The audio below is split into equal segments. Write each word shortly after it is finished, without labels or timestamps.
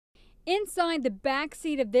Inside the back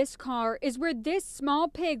seat of this car is where this small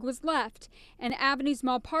pig was left in Avenue's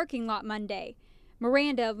Mall parking lot Monday.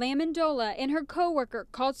 Miranda Lamandola and her coworker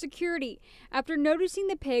called security after noticing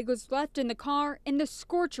the pig was left in the car in the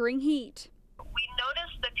scorching heat. We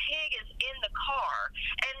noticed the pig is in the car,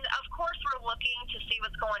 and of course we're looking to see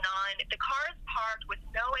what's going on. The car is parked with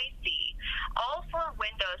no AC. All four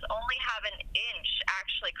windows only have an inch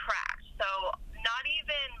actually cracked, so not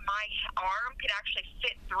even my arm could actually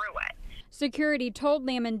fit through it. Security told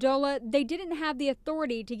Lamandola they didn't have the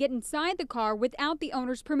authority to get inside the car without the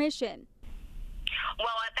owner's permission.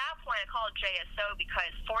 Well, at that point, I called JSO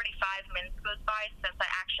because 45 minutes goes by since I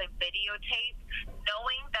actually videotaped,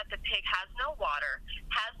 knowing that the pig has no water,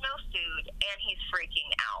 has no food, and he's freaking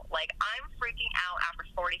out. Like, I'm freaking out after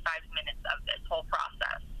 45 minutes of this whole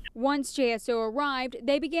process. Once JSO arrived,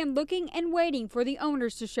 they began looking and waiting for the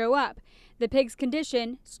owners to show up. The pig's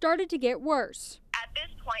condition started to get worse. At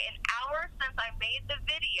this point, an hour since I made the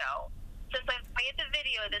video,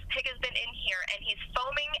 this pig has been in here and he's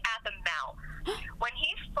foaming at the mouth. When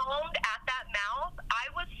he foamed at that mouth, I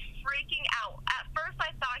was freaking out. At first,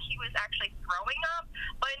 I thought he was actually throwing up,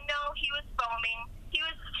 but no, he was foaming. He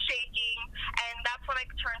was shaking, and that's when I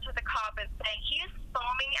turned to the cop and saying, he is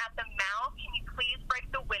foaming at the mouth. Can you please break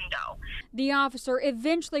the window? The officer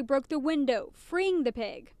eventually broke the window, freeing the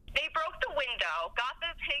pig. They broke the window, got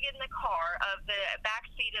the pig in the car of the back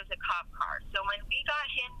seat of the cop car. So when we got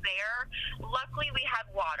him there, luckily we had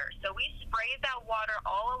water. So we sprayed that water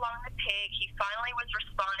all along the pig. He finally was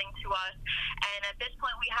responding to us. And at this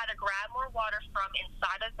point, we had to grab more water from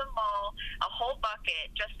inside of the mall, a whole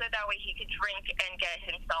bucket, just so that way he could drink and get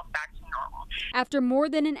himself back to normal. After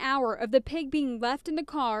more than an hour of the pig being left in the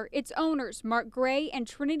car, its owners, Mark Gray and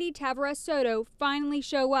Trinity Tavares Soto, finally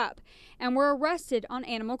show up and were arrested on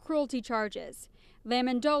animal cruelty charges.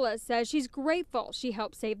 Lamandola says she's grateful she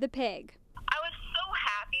helped save the pig. I was so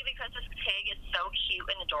happy because this pig is so cute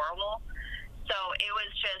and adorable. So it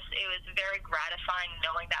was very gratifying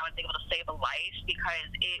knowing that I was able to save a life because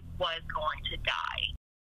it was going to die.